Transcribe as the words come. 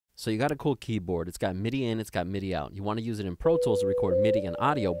So you got a cool keyboard. It's got MIDI in, it's got MIDI out. You want to use it in Pro Tools to record MIDI and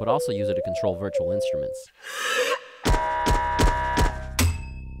audio, but also use it to control virtual instruments.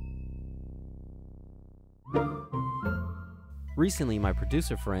 Recently, my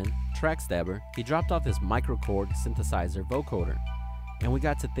producer friend, Trackstabba, he dropped off this MicroKorg synthesizer vocoder, and we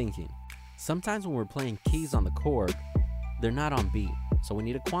got to thinking, sometimes when we're playing keys on the Korg, they're not on beat, so we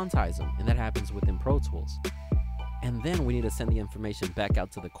need to quantize them, and that happens within Pro Tools. And then we need to send the information back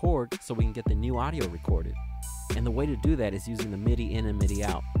out to the Korg so we can get the new audio recorded. And the way to do that is using the MIDI in and MIDI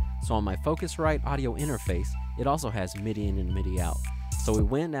out. So on my Focusrite audio interface, it also has MIDI in and MIDI out. So we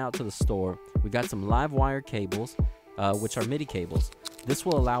went out to the store, we got some live wire cables, which are MIDI cables. This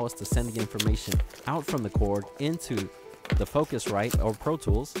will allow us to send the information out from the Korg into the Focusrite or Pro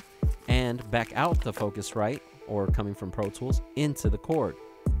Tools, and back out the Focusrite, or coming from Pro Tools, into the Korg.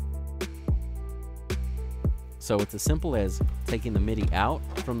 So it's as simple as taking the MIDI out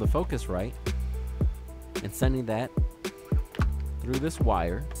from the Focusrite and sending that through this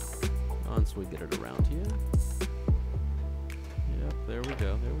wire. Once we get it around here. Yep, there we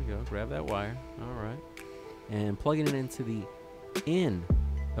go, there we go. Grab that wire, all right. And plugging it into the in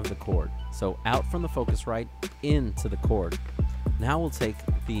of the Korg. So out from the Focusrite, into the Korg. Now we'll take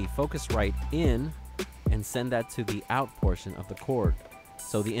the Focusrite in and send that to the out portion of the Korg.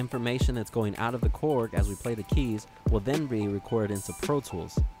 So the information that's going out of the Korg as we play the keys will then be recorded into Pro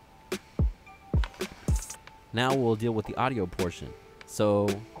Tools. Now we'll deal with the audio portion. So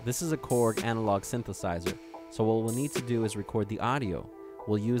this is a Korg analog synthesizer. So what we'll need to do is record the audio.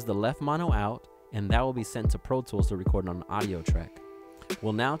 We'll use the left mono out, and that will be sent to Pro Tools to record on an audio track.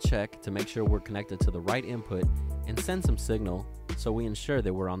 We'll now check to make sure we're connected to the right input and send some signal so we ensure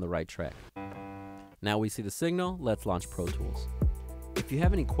that we're on the right track. Now we see the signal, let's launch Pro Tools. If you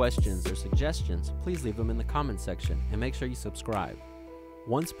have any questions or suggestions, please leave them in the comment section and make sure you subscribe.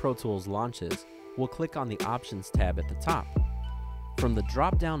 Once Pro Tools launches, we'll click on the Options tab at the top. From the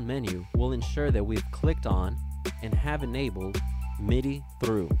drop-down menu, we'll ensure that we've clicked on and have enabled MIDI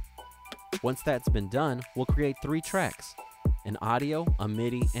through. Once that's been done, we'll create 3 tracks, an audio, a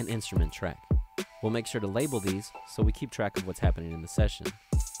MIDI, and instrument track. We'll make sure to label these so we keep track of what's happening in the session.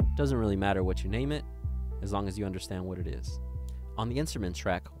 Doesn't really matter what you name it, as long as you understand what it is. On the instrument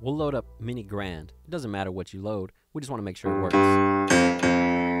track, we'll load up Mini Grand. It doesn't matter what you load, we just want to make sure it works.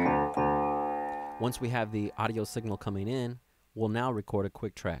 Once we have the audio signal coming in, we'll now record a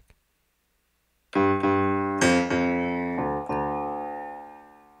quick track.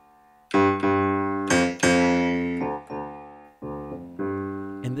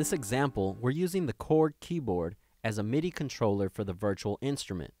 In this example, we're using the Korg keyboard as a MIDI controller for the virtual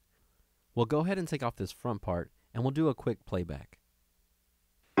instrument. We'll go ahead and take off this front part, and we'll do a quick playback.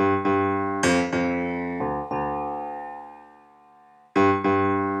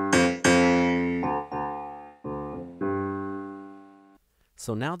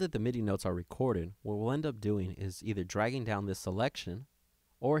 So now that the MIDI notes are recorded, what we'll end up doing is either dragging down this selection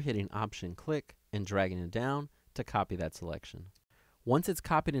or hitting Option click and dragging it down to copy that selection. Once it's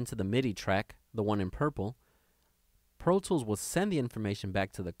copied into the MIDI track, the one in purple, Pro Tools will send the information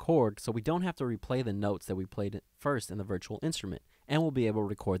back to the Korg so we don't have to replay the notes that we played first in the virtual instrument, and we'll be able to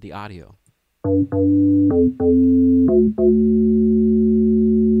record the audio.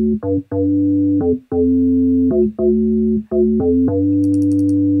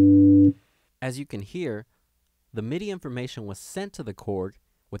 As you can hear, the MIDI information was sent to the Korg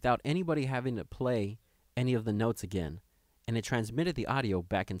without anybody having to play any of the notes again, and it transmitted the audio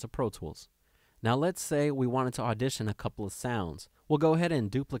back into Pro Tools. Now let's say we wanted to audition a couple of sounds. We'll go ahead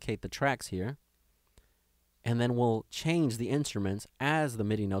and duplicate the tracks here, and then we'll change the instruments as the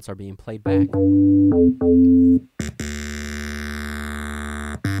MIDI notes are being played back.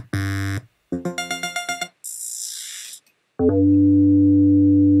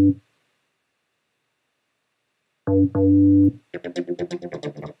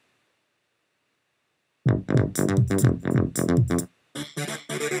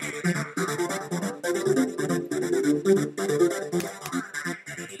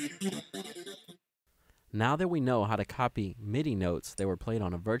 Now that we know how to copy MIDI notes that were played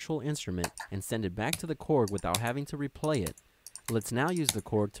on a virtual instrument and send it back to the Korg without having to replay it, let's now use the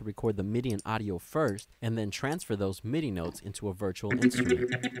Korg to record the MIDI and audio first and then transfer those MIDI notes into a virtual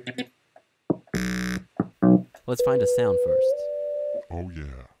instrument. Let's find a sound first. Oh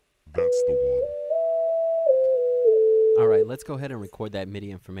yeah, that's the one. Alright, let's go ahead and record that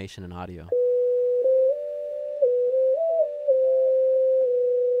MIDI information and audio.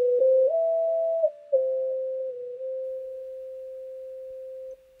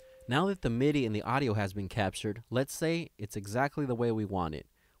 Now that the MIDI and the audio has been captured, let's say it's exactly the way we want it.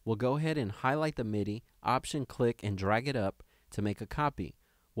 We'll go ahead and highlight the MIDI, option click and drag it up to make a copy.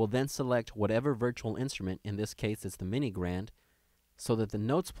 We'll then select whatever virtual instrument, in this case it's the mini grand, so that the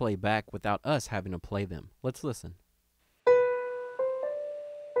notes play back without us having to play them. Let's listen.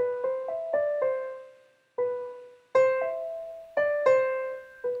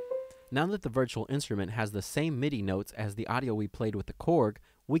 Now that the virtual instrument has the same MIDI notes as the audio we played with the Korg,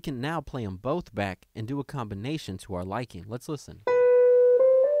 we can now play them both back and do a combination to our liking. Let's listen.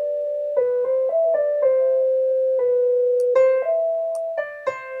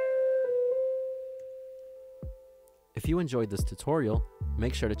 If you enjoyed this tutorial,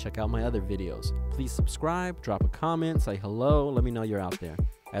 make sure to check out my other videos. Please subscribe, drop a comment, say hello, let me know you're out there.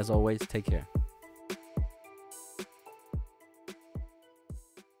 As always, take care.